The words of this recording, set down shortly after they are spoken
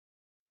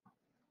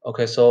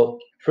Okay, so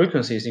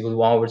frequency is equal to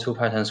 1 over 2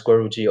 pi times square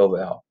root g over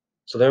L.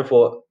 So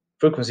therefore,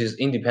 frequency is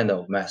independent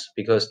of mass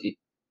because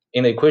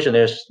in the equation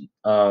there's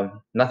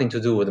nothing to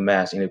do with the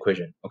mass in the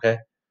equation. Okay,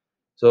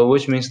 so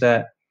which means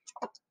that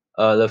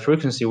the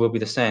frequency will be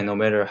the same no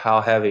matter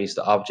how heavy is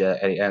the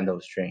object at the end of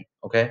the string.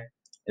 Okay,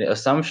 and the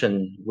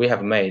assumption we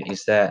have made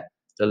is that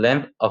the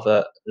length of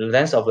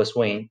the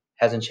swing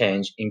hasn't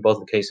changed in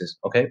both cases.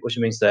 Okay, which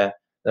means that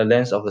the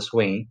length of the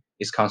swing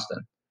is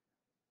constant.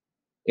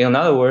 In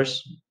other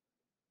words,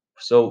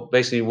 so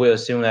basically we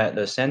assume that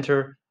the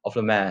center of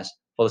the mass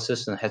for the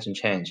system hasn't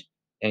changed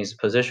and its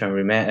position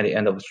remain at the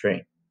end of the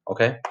string.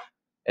 Okay,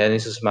 and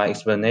this is my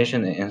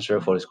explanation and answer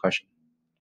for this question.